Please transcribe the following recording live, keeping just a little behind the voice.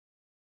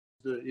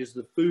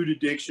the food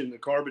addiction, the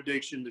carb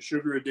addiction, the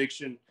sugar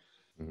addiction.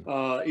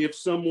 If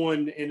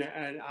someone, and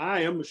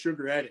I am a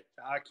sugar addict,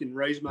 I can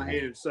raise my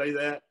hand and say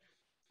that.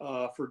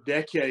 For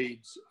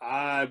decades,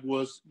 I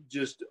was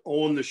just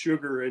on the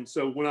sugar. And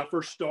so when I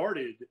first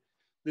started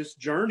this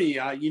journey,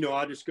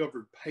 I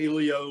discovered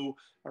paleo.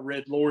 I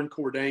read Lauren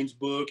Cordain's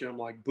book, and I'm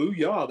like,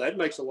 booyah, that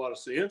makes a lot of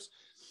sense.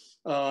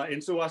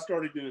 And so I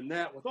started doing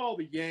that with all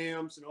the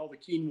yams and all the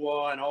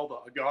quinoa and all the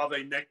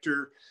agave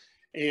nectar.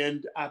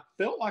 And I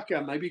felt like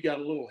I maybe got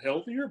a little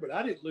healthier, but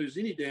I didn't lose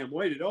any damn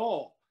weight at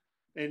all.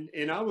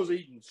 And I was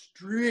eating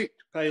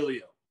strict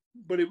paleo,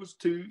 but it was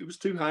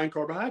too high in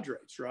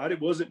carbohydrates, right?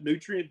 It wasn't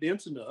nutrient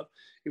dense enough.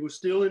 It was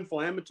still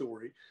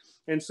inflammatory.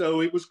 And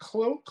so it was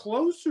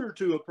closer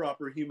to a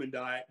proper human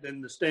diet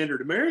than the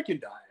standard American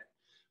diet,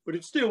 but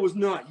it still was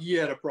not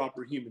yet a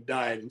proper human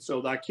diet. And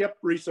so I kept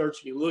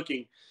researching and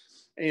looking.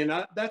 And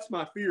that's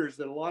my fear, is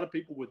that a lot of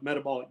people with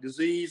metabolic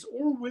disease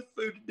or with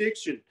food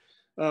addiction,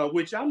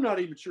 which I'm not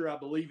even sure I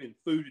believe in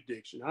food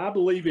addiction. I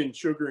believe in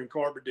sugar and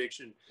carb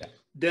addiction,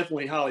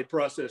 definitely highly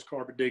processed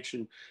carb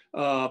addiction.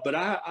 But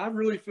I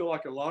really feel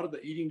like a lot of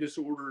the eating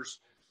disorders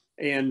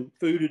and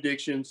food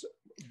addictions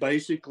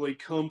basically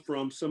come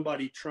from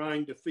somebody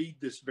trying to feed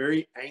this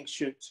very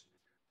ancient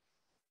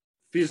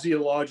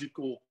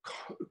physiological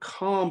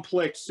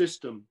complex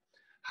system,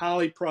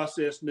 highly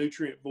processed,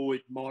 nutrient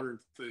void modern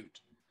food.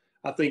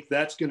 I think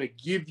that's going to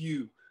give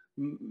you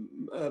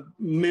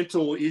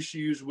mental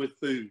issues with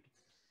food.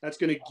 That's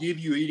going to give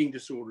you eating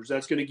disorders.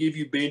 That's going to give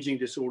you binging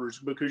disorders,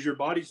 because your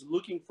body's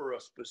looking for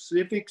a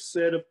specific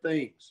set of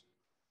things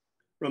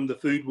from the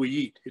food we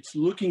eat. It's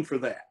looking for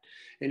that.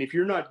 And if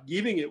you're not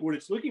giving it what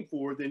it's looking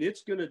for, then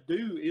it's going to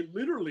do it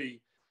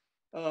literally.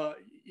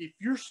 If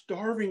you're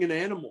starving an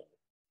animal,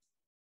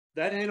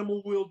 that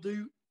animal will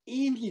do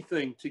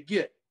anything to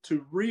get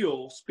to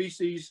real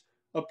species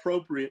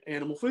appropriate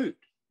animal food.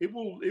 It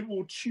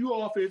will chew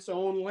off its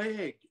own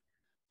leg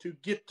to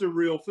get to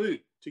real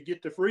food, to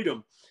get to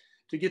freedom,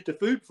 to get to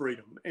food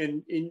freedom.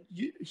 And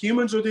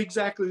humans are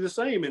exactly the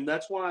same. And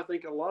that's why I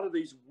think a lot of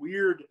these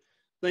weird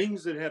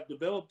things that have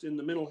developed in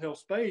the mental health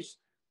space,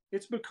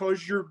 it's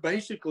because you're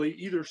basically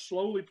either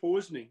slowly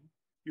poisoning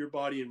your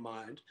body and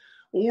mind,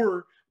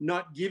 or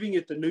not giving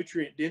it the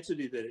nutrient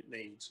density that it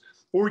needs,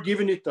 or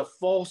giving it the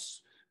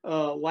false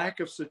lack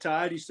of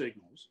satiety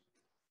signals,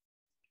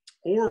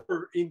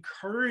 or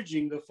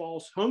encouraging the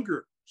false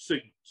hunger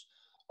signals.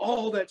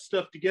 All that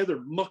stuff together,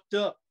 mucked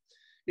up,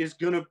 is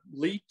going to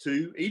lead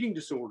to eating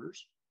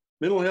disorders,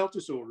 mental health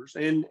disorders,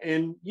 and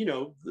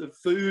the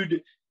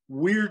food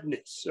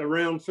weirdness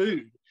around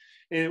food.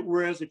 And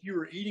whereas if you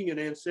were eating an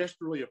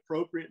ancestrally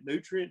appropriate,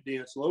 nutrient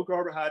dense, low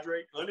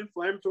carbohydrate,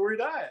 uninflammatory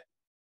diet,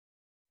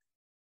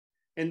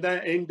 and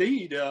that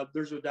indeed,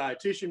 there's a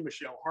dietitian,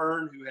 Michelle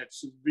Hearn, who had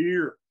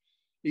severe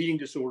eating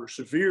disorder,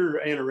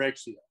 severe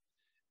anorexia.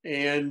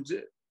 And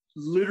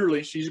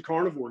literally, she's a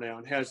carnivore now,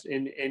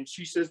 and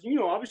she says,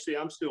 obviously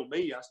I'm still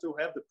me. I still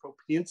have the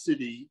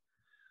propensity,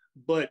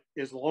 but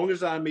as long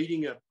as I'm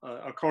eating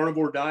a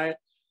carnivore diet,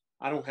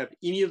 I don't have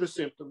any of the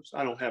symptoms.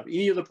 I don't have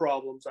any of the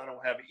problems. I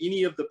don't have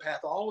any of the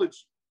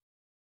pathology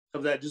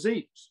of that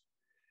disease.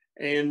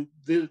 And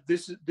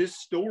this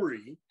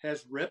story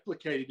has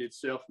replicated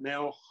itself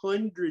now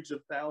hundreds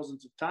of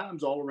thousands of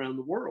times all around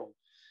the world.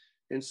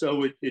 And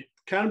so it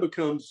kind of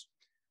becomes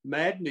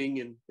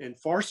maddening and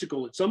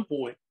farcical at some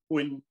point,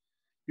 when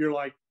you're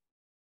like,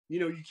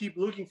 you keep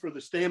looking for the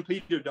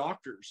stampede of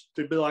doctors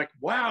to be like,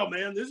 wow,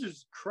 man, this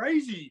is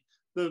crazy,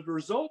 the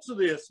results of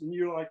this. And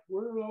you're like,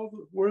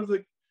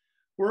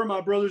 where are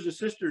my brothers and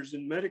sisters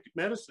in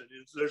medicine?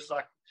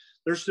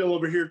 They're still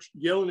over here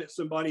yelling at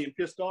somebody and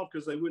pissed off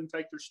because they wouldn't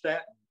take their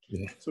statin.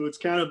 Yeah. So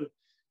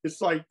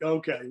it's like,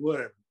 okay,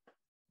 whatever.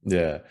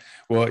 Yeah.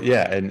 Well,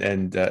 yeah.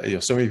 And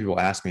so many people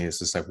ask me, it's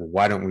just like, well,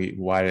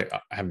 why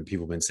haven't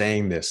people been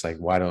saying this? Like,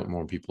 why don't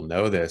more people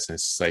know this? And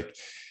it's like,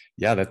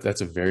 yeah,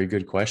 that's a very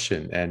good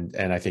question. And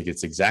I think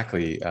it's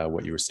exactly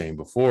what you were saying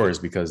before, is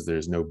because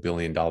there's no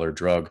billion-dollar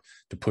drug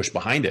to push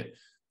behind it.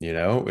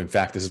 In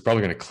fact, this is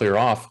probably going to clear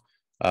off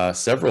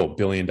several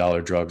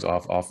billion-dollar drugs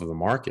off of the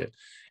market.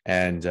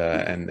 And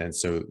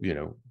so,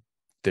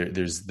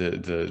 there's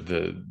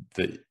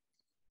the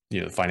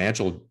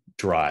financial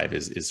drive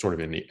is sort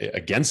of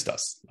against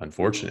us,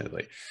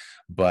 unfortunately.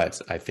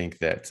 But I think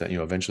that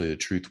eventually the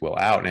truth will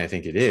out, and I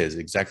think it is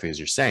exactly as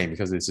you're saying,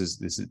 because this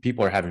is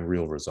people are having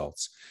real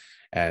results,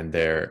 and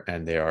they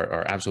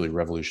are absolutely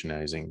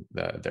revolutionizing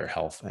their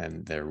health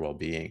and their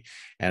well-being.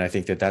 And I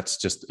think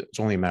it's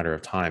only a matter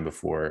of time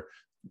before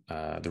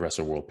the rest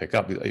of the world pick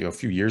up. A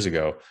few years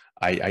ago,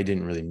 I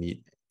didn't really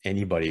meet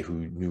anybody who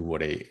knew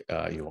what a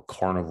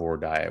carnivore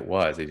diet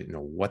was. They didn't know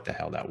what the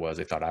hell that was.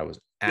 They thought I was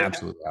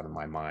absolutely out of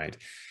my mind.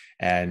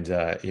 And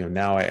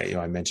now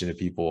I mention to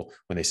people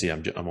when they see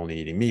I'm only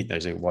eating meat, they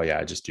say, well, yeah,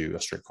 I just do a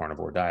strict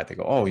carnivore diet. They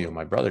go, oh,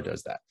 my brother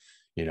does that,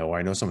 or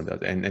I know someone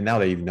does. And now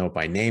they even know it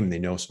by name. They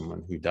know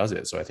someone who does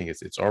it. So I think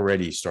it's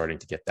already starting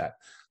to get that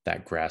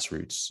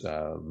grassroots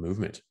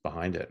movement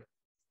behind it.